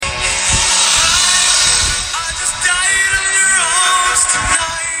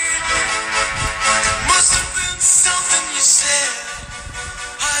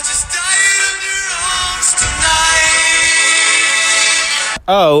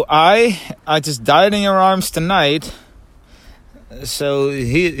Oh, I just died in your arms tonight. So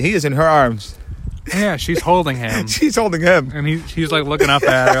he is in her arms. Yeah, she's holding him. She's holding him. And he's like looking up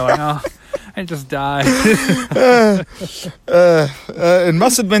at her like, oh, I just died. It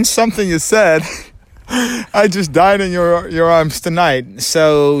must have been something you said. I just died in your arms tonight.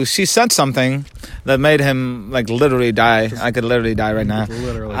 So she said something that made him like literally die. I could literally die right now.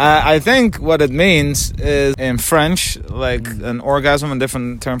 Literally. I think what it means is in French, like an orgasm, a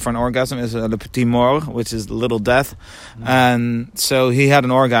different term for an orgasm is le petit mort, which is little death. And so he had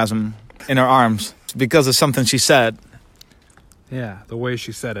an orgasm in her arms because of something she said. Yeah, the way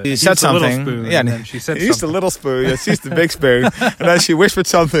she said it. She said something. Little spoon, yeah, and then she said he used the little spoon. Yeah, she's the big spoon. And then she whispered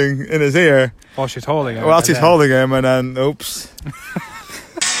something in his ear while she's holding him. Holding him, and then oops.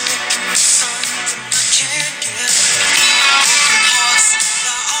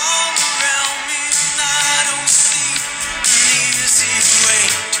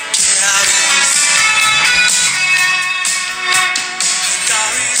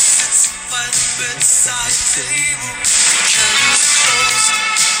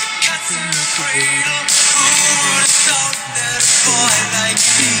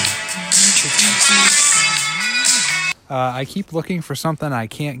 I keep looking for something I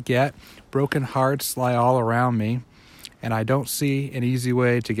can't get. Broken hearts lie all around me, and I don't see an easy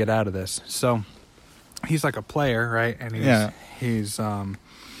way to get out of this. So he's like a player, right? And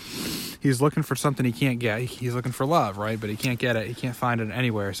he's looking for something he can't get. He's looking for love, right? But he can't get it. He can't find it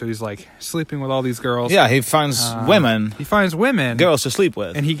anywhere. So he's like sleeping with all these girls. Yeah, he finds women. He finds women. Girls to sleep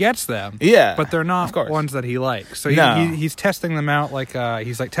with. And he gets them. Yeah. But they're not ones that he likes. So he's testing them out like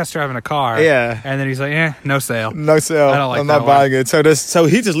he's like test driving a car. Yeah. And then he's like, no sale. No sale. I don't like I'm not buying it. So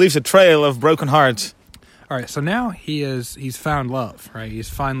he just leaves a trail of broken hearts. All right, so now he's found love, right? He's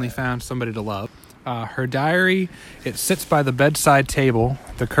finally found somebody to love. Her diary, it sits by the bedside table.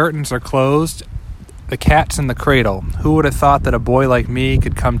 The curtains are closed. The cat's in the cradle. Who would have thought that a boy like me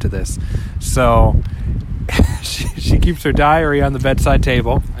could come to this? So she keeps her diary on the bedside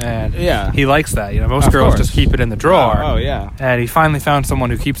table, and he likes that. Most girls just keep it in the drawer. Oh, yeah. And he finally found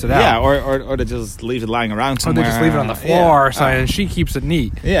someone who keeps it out. Yeah, or they just leave it lying around somewhere. Or they just leave it on the floor, and she keeps it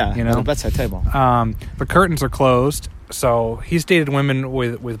neat. Yeah, on the bedside table. The curtains are closed. So he's dated women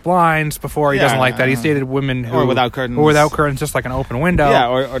with blinds before. He doesn't like that. He's dated women who... Or without curtains. Or without curtains, just like an open window. Yeah,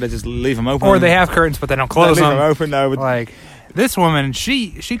 or they just leave them open. Or they have curtains, but they don't close them. Leave them open, though. Like, this woman,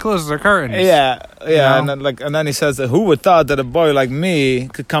 she closes her curtains. Yeah. And then he says that who would thought that a boy like me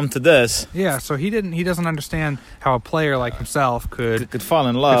could come to this? Yeah, so he doesn't understand how a player like himself could fall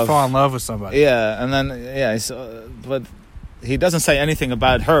in love. Could fall in love with somebody. Yeah, and then, but... He doesn't say anything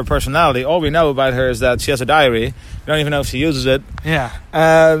about her personality. All we know about her is that she has a diary. We don't even know if she uses it. Yeah.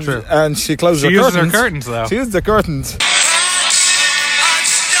 True. And she closes her curtains. She uses her curtains, though. She uses the curtains.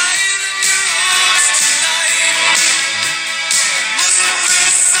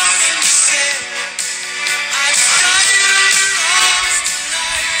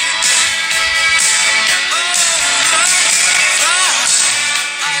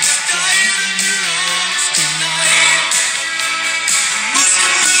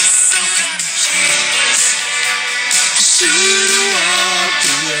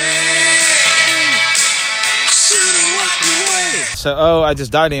 So, I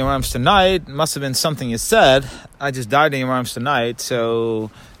just died in your arms tonight. Must have been something you said. I just died in your arms tonight. So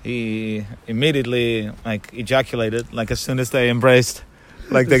he immediately ejaculated, as soon as they embraced,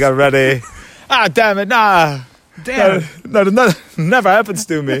 they got ready. Damn it, nah. Damn. No, never happens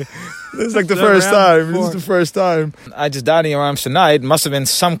to me. This is the first time. This is the first time. I just died in your arms tonight. Must have been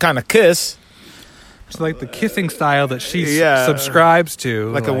some kind of kiss. It's like the kissing style that she subscribes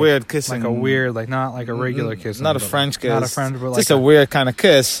to. Like a weird kissing. Like a weird, not like a regular kiss. Not a French kiss. Not a French, but just a weird kind of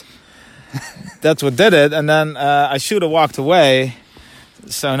kiss. That's what did it. And then I should have walked away.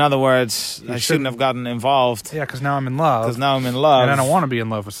 So in other words, I shouldn't have gotten involved. Yeah, because now I'm in love. And I don't want to be in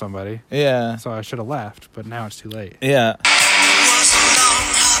love with somebody. Yeah. So I should have left, but now it's too late. Yeah.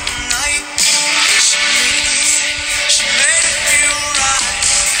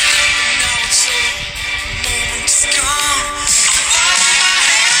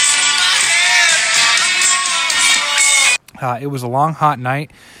 It was a long, hot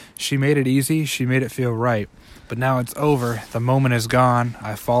night. She made it easy. She made it feel right. But now it's over. The moment is gone.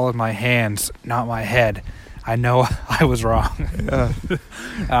 I followed my hands, not my head. I know I was wrong.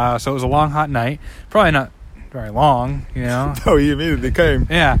 Yeah. So it was a long, hot night. Probably not very long, No, you immediately came.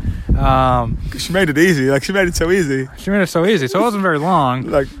 Yeah. She made it easy. She made it so easy. She made it so easy. So it wasn't very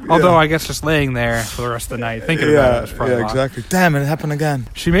long. Although I guess just laying there for the rest of the night thinking about it was probably long. Exactly. Damn, it happened again.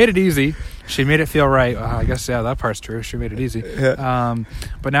 She made it easy. She made it feel right. I guess, yeah, that part's true. She made it easy. Yeah.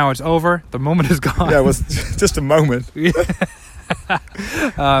 But now it's over. The moment is gone. Yeah, it was just a moment.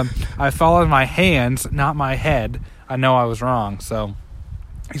 I followed my hands, not my head. I know I was wrong. So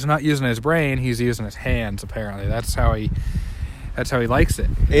he's not using his brain. He's using his hands, apparently. That's how he likes it.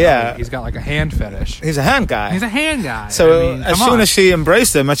 Yeah. He's got like a hand fetish. He's a hand guy. He's a hand guy. So as soon on. as she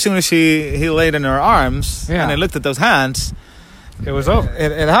embraced him, as soon as he laid in her arms, Yeah. and he looked at those hands, It was over.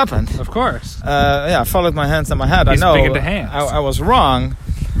 it happened. Of course. I followed my hands, not my head. He's I know big into hands. I was wrong.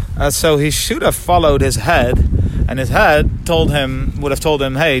 So he should have followed his head, and his head would have told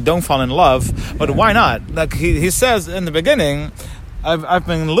him, "Hey, don't fall in love." But why not? Like he says in the beginning, I've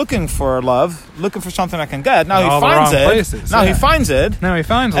been looking for love, looking for something I can get. Now In he all the finds wrong it. places, Now yeah. he finds it. Now he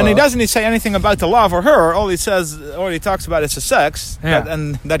finds And he love. doesn't say anything about the love or her. All he talks about is the sex, Yeah.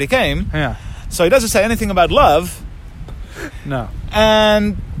 and that he came. Yeah. So he doesn't say anything about love No.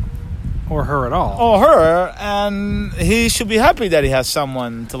 and Or her at all. or her, and he should be happy that he has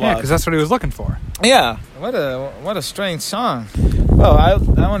someone to Yeah, love. because that's what he was looking for. Yeah, what a strange song. Well, I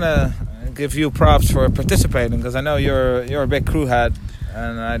want to give you props for participating, because I know you're a big crew head,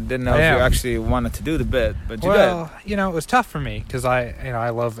 and I didn't know I if am. you actually wanted to do the bit, but you Well, it was tough for me because I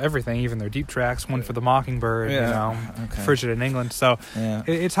love everything, even their deep tracks. One for the Mockingbird, Yeah, okay. Frigid in England. So did. Yeah.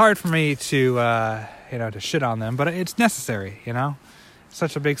 it's hard for me to to shit on them, but it's necessary.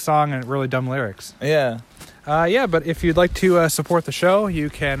 Such a big song and really dumb lyrics. Yeah. But if you'd like to support the show, you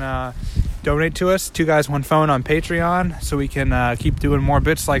can donate to us, 2 Guys 1 Phone on Patreon, so we can keep doing more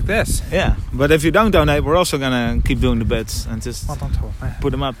bits like this. Yeah. But if you don't donate, we're also gonna keep doing the bits and just Well, don't tell me.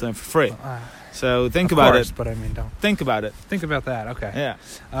 put them up there for free. Uh, So think of about course, it. but I mean, don't Think about it. think about that. Okay. Yeah.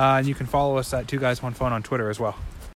 And you can follow us at 2 Guys 1 Phone on Twitter as well.